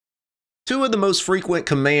Two of the most frequent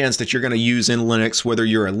commands that you're going to use in Linux, whether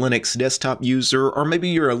you're a Linux desktop user or maybe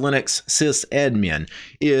you're a Linux sysadmin,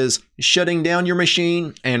 is shutting down your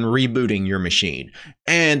machine and rebooting your machine.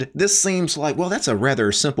 And this seems like, well, that's a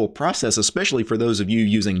rather simple process, especially for those of you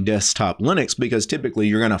using desktop Linux, because typically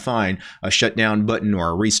you're going to find a shutdown button or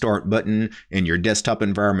a restart button in your desktop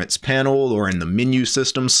environment's panel or in the menu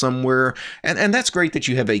system somewhere. And that's great that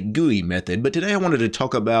you have a GUI method, but today I wanted to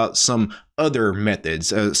talk about some other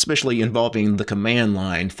methods, especially involving the command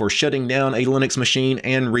line for shutting down a Linux machine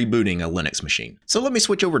and rebooting a Linux machine. So let me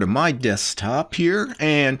switch over to my desktop here,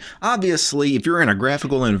 and obviously if you're in a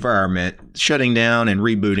graphical environment, shutting down and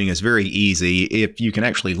rebooting is very easy if you can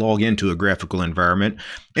actually log into a graphical environment.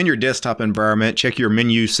 In your desktop environment, check your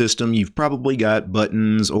menu system. You've probably got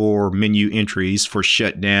buttons or menu entries for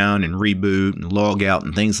shutdown and reboot and log out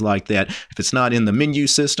and things like that. If it's not in the menu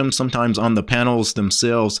system, sometimes on the panels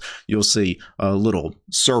themselves, you'll see a little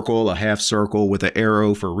circle, a half circle with an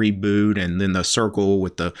arrow for reboot, and then the circle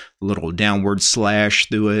with the little downward slash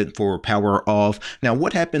through it for power off. Now,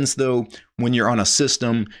 what happens though when you're on a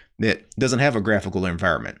system that doesn't have a graphical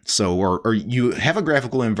environment? So, or you have a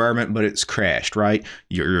graphical environment, but it's crashed, right?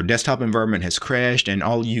 Your desktop environment has crashed and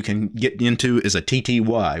all you can get into is a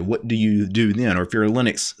TTY. What do you do then? Or if you're a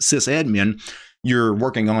Linux sysadmin, you're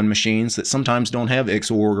working on machines that sometimes don't have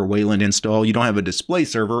Xorg or Wayland installed. You don't have a display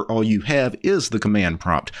server. All you have is the command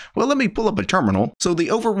prompt. Well, let me pull up a terminal. So the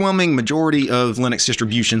overwhelming majority of Linux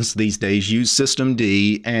distributions these days use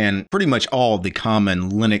systemd, and pretty much all the common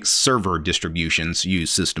Linux server distributions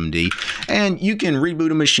use systemd. And you can reboot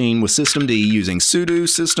a machine with systemd using sudo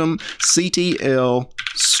systemctl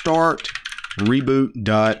start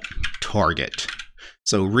reboot.target.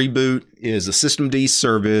 So reboot is a systemd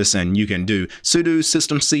service, and you can do sudo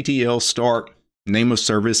systemctl start name of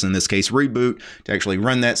service, in this case reboot, to actually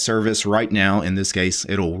run that service right now. In this case,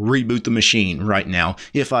 it'll reboot the machine right now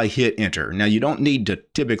if I hit enter. Now, you don't need to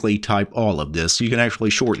typically type all of this. You can actually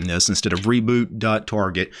shorten this. Instead of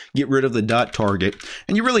reboot.target, get rid of the .target,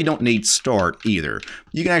 and you really don't need start either.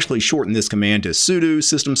 You can actually shorten this command to sudo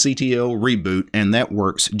systemctl reboot, and that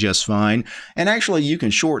works just fine. And actually, you can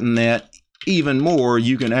shorten that even more.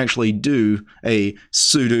 You can actually do a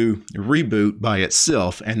sudo reboot by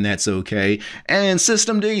itself, and that's okay. And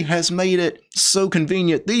systemd has made it so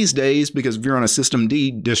convenient these days, because if you're on a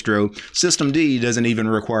systemd distro, systemd doesn't even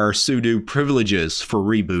require sudo privileges for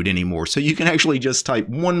reboot anymore. So you can actually just type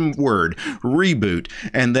one word, reboot,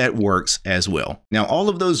 and that works as well. Now, all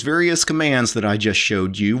of those various commands that I just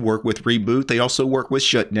showed you work with reboot. They also work with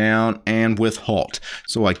shutdown and with halt.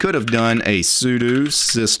 So I could have done a sudo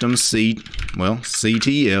systemctl,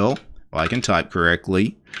 I can type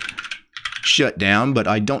correctly, shutdown, but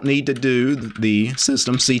I don't need to do the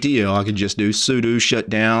systemctl. I could just do sudo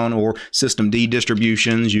shutdown, or systemd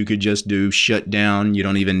distributions, you could just do shutdown. You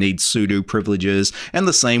don't even need sudo privileges. And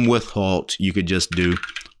the same with halt. You could just do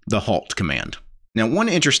the halt command. Now, one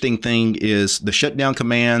interesting thing is the shutdown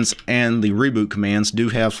commands and the reboot commands do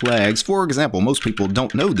have flags. For example, most people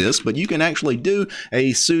don't know this, but you can actually do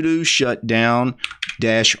a sudo shutdown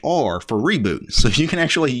 -r for reboot. So you can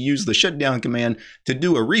actually use the shutdown command to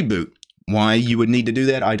do a reboot. Why you would need to do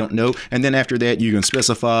that, I don't know. And then after that, you can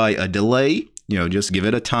specify a delay. Just give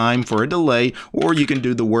it a time for a delay, or you can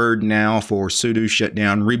do the word now for sudo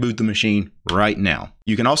shutdown, reboot the machine right now.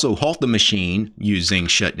 You can also halt the machine using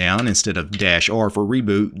shutdown. Instead of -r for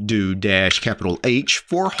reboot, do -H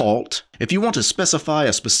for halt. If you want to specify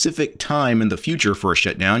a specific time in the future for a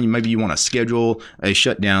shutdown, maybe you want to schedule a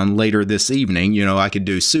shutdown later this evening, I could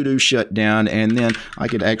do sudo shutdown, and then I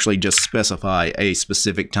could actually just specify a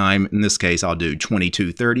specific time. In this case, I'll do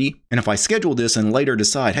 22:30. And if I schedule this and later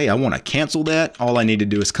decide, hey, I want to cancel that, all I need to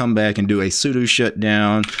do is come back and do a sudo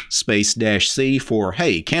shutdown -c for,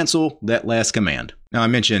 hey, cancel that last command. Now, I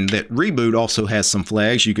mentioned that reboot also has some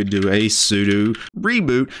flags. You could do a sudo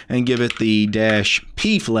reboot and give it the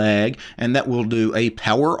 -p flag, and that will do a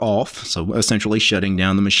power off, so essentially shutting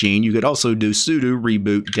down the machine. You could also do sudo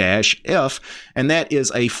reboot -f, and that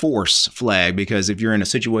is a force flag, because if you're in a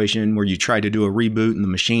situation where you try to do a reboot and the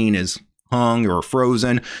machine is hung or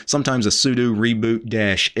frozen, sometimes a sudo reboot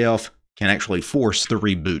 -f can actually force the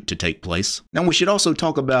reboot to take place. Now, we should also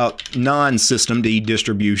talk about non-systemd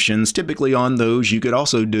distributions. Typically on those, you could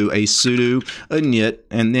also do a sudo init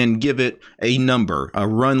and then give it a number, a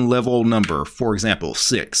run level number, for example,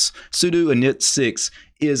 6. Sudo init 6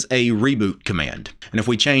 is a reboot command. And if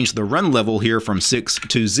we change the run level here from 6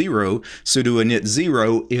 to 0, sudo init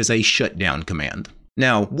 0 is a shutdown command.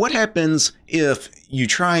 Now, what happens if you're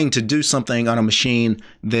trying to do something on a machine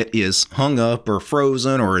that is hung up or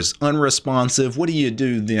frozen or is unresponsive? What do you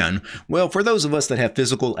do then? Well, for those of us that have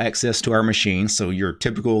physical access to our machine, so your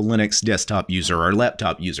typical Linux desktop user or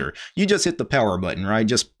laptop user, you just hit the power button, right?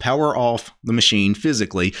 Just power off the machine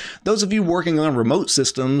physically. Those of you working on remote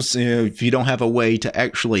systems, if you don't have a way to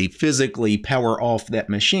actually physically power off that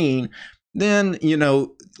machine, then,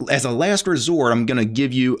 as a last resort, I'm going to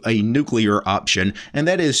give you a nuclear option, and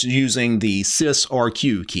that is using the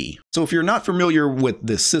sysRQ key. So if you're not familiar with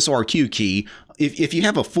the sysRQ key, if you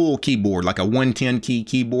have a full keyboard, like a 110 key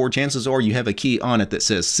keyboard, chances are you have a key on it that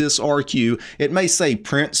says sysRQ. It may say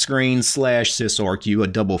print screen / sysRQ, a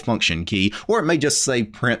double function key, or it may just say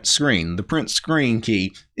print screen. The print screen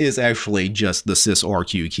key is actually just the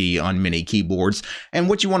sysRQ key on many keyboards. And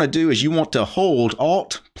what you want to do is you want to hold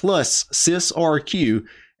Alt plus sysRQ,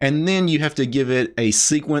 and then you have to give it a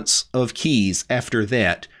sequence of keys after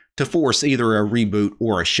that to force either a reboot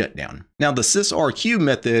or a shutdown. Now, the sysRQ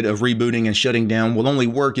method of rebooting and shutting down will only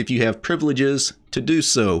work if you have privileges to do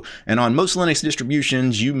so. And on most Linux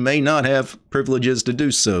distributions, you may not have privileges to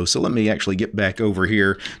do so. So let me actually get back over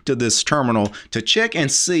here to this terminal to check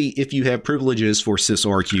and see if you have privileges for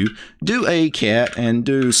sysRQ. Do a cat and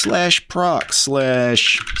do /proc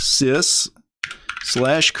 /sys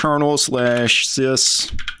 /kernel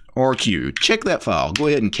 /sys RQ. Check that file. Go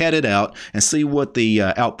ahead and cat it out and see what the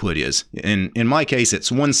output is. In my case,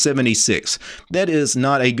 it's 176. That is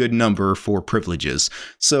not a good number for privileges.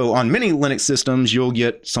 So on many Linux systems, you'll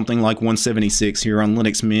get something like 176 here on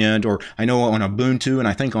Linux Mint, or I know on Ubuntu and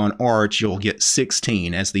I think on Arch, you'll get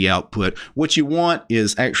 16 as the output. What you want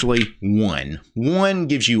is actually 1. 1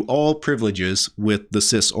 gives you all privileges with the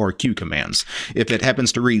sysRQ commands. If it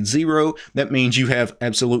happens to read 0, that means you have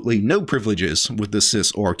absolutely no privileges with the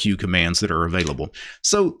sysRQ commands that are available.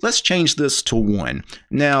 So let's change this to 1.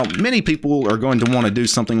 Now, many people are going to want to do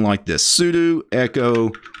something like this: sudo echo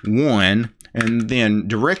 1, and then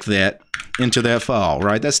direct that into that file,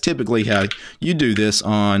 right? That's typically how you do this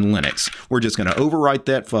on Linux. We're just going to overwrite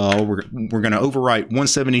that file. We're going to overwrite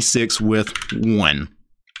 176 with 1.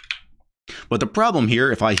 But the problem here,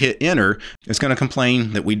 if I hit enter, it's going to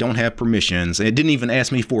complain that we don't have permissions. It didn't even ask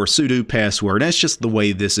me for a sudo password. That's just the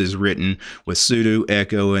way this is written, with sudo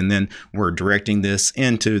echo, and then we're directing this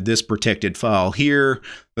into this protected file here.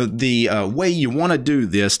 The way you want to do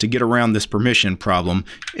this to get around this permission problem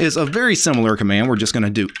is a very similar command. We're just going to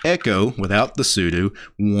do echo without the sudo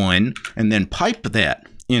 1, and then pipe that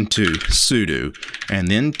into sudo, and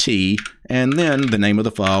then t, and then the name of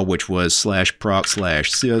the file, which was /proc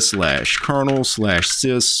 /sys /kernel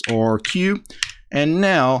 /sysRQ. And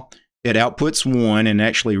now it outputs 1 and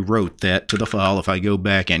actually wrote that to the file. If I go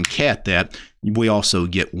back and cat that, we also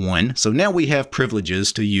get 1. So now we have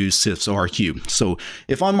privileges to use sysRQ. So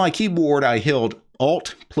if on my keyboard I held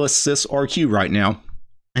Alt plus sysRQ right now,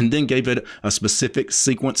 and then gave it a specific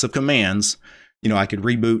sequence of commands, I could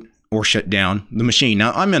reboot or shut down the machine.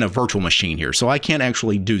 Now, I'm in a virtual machine here, so I can't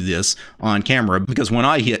actually do this on camera, because when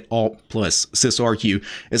I hit Alt plus sysRQ,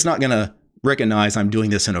 it's not going to recognize I'm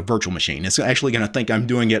doing this in a virtual machine. It's actually going to think I'm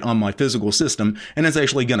doing it on my physical system, and it's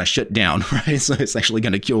actually going to shut down, right? So it's actually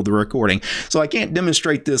going to kill the recording. So I can't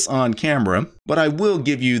demonstrate this on camera, but I will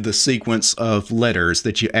give you the sequence of letters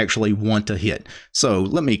that you actually want to hit. So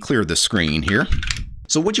let me clear the screen here.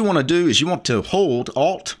 So what you want to do is you want to hold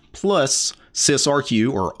Alt plus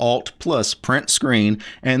sysRQ, or Alt plus print screen,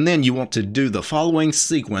 and then you want to do the following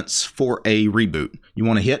sequence for a reboot. You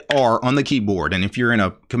want to hit R on the keyboard, and if you're in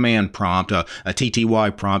a command prompt, a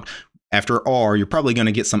TTY prompt, after R, you're probably going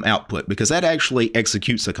to get some output, because that actually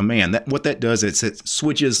executes a command. What that does is it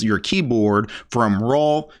switches your keyboard from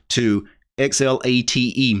raw to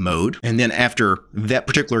XLATE mode, and then after that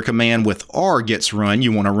particular command with R gets run,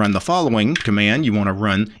 you want to run the following command. You want to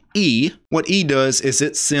run E. What E does is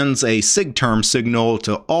it sends a sigterm signal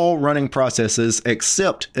to all running processes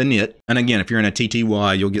except init. And again, if you're in a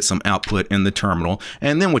TTY, you'll get some output in the terminal.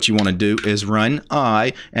 And then what you want to do is run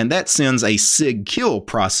I, and that sends a sigkill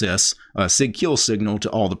process, a sigkill signal to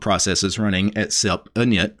all the processes running except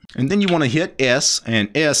init. And then you want to hit S, and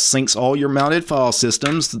S syncs all your mounted file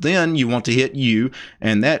systems. Then you want to hit U,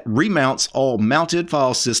 and that remounts all mounted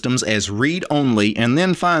file systems as read only. And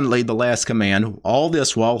then finally, the last command, all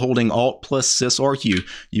this while holding Alt plus sysRQ,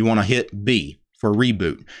 you want to hit B for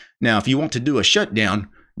reboot. Now, if you want to do a shutdown,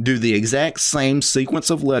 do the exact same sequence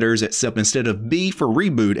of letters, except instead of B for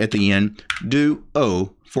reboot at the end, do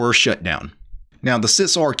O for a shutdown. Now, the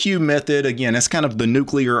sysrq method, again, that's kind of the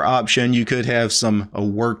nuclear option. You could have some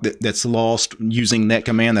work that's lost using that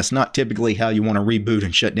command. That's not typically how you want to reboot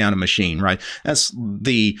and shut down a machine, right? That's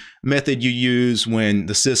the method you use when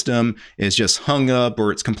the system is just hung up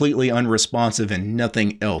or it's completely unresponsive and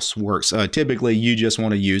nothing else works. Typically, you just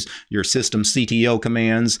want to use your system CTL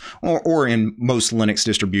commands, or in most Linux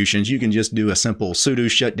distributions, you can just do a simple sudo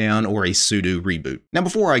shutdown or a sudo reboot. Now,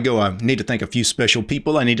 before I go, I need to thank a few special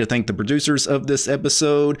people. I need to thank the producers of this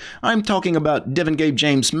episode. I'm talking about Devin, Gabe,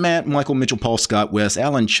 James, Matt, Michael, Mitchell, Paul, Scott, Wes,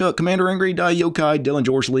 Alan, Chuck, Commander Angry, Dai, Yokai, Dylan,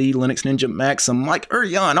 George, Lee, Linux Ninja, Maxim, Mike,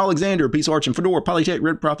 Urian, Alexander, Peace Arch, and Fedora, Polytech,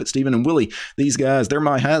 Red Prophet, Stephen, and Willie. These guys, they're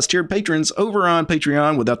my highest tiered patrons over on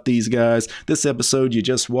Patreon. Without these guys, this episode you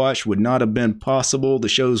just watched would not have been possible. The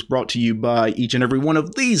show's brought to you by each and every one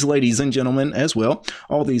of these ladies and gentlemen as well.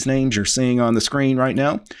 All these names you're seeing on the screen right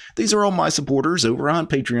now. These are all my supporters over on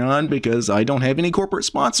Patreon because I don't have any corporate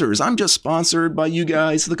sponsors. I'm just sponsored by you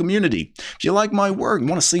guys, the community. If you like my work and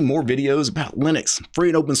want to see more videos about Linux, free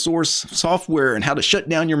and open source software, and how to shut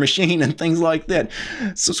down your machine and things like that,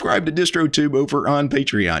 subscribe to DistroTube over on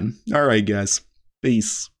Patreon. All right, guys.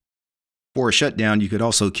 Peace. For a shutdown, you could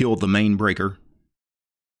also kill the main breaker.